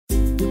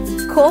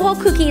Coho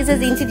Cookies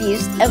has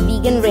introduced a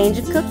vegan range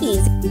of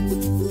cookies.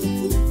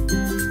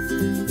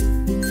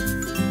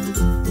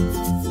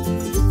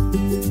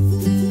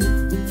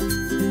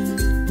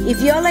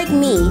 If you're like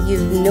me,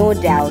 you've no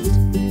doubt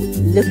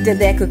looked at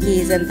their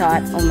cookies and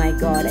thought, oh my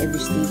god, I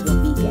wish these were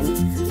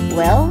vegan.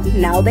 Well,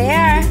 now they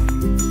are.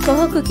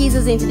 Coho Cookies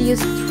has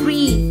introduced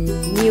 3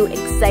 new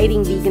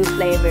exciting vegan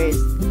flavors.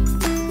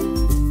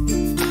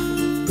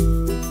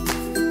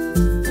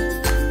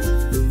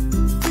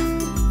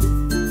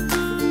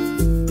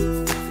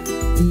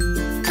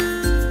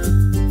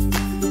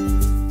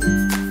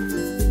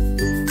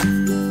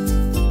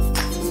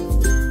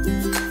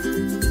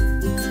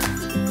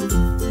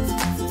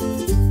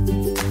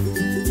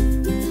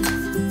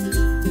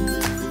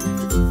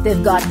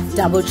 They've got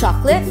double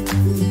chocolate,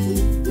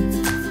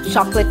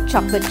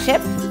 chocolate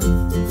chip,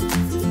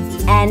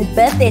 and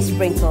birthday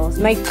sprinkles.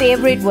 My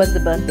favorite was the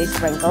birthday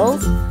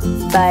sprinkles,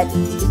 but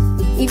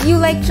if you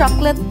like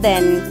chocolate,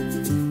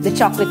 then the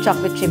chocolate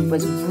chip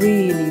was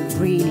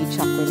really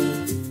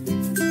chocolatey.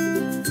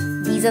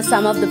 These are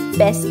some of the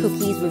best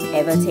cookies we've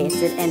ever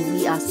tasted, and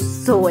we are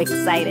so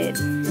excited.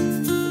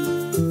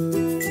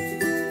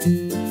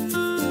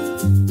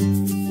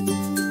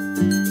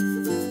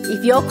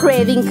 If you're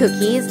craving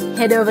cookies,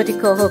 head over to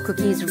Coho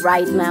Cookies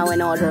right now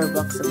and order a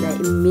box of their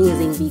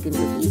amazing vegan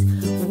cookies.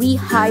 We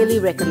highly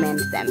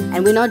recommend them.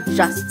 And we're not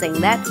just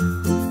saying that.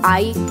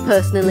 I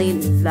personally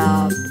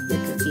loved the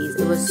cookies.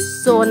 It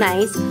was so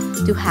nice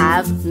to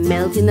have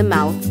melt in the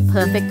mouth,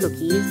 perfect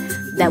cookies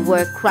that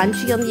were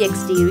crunchy on the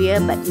exterior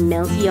but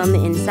melty on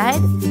the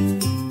inside.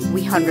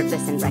 We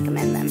 100%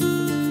 recommend them.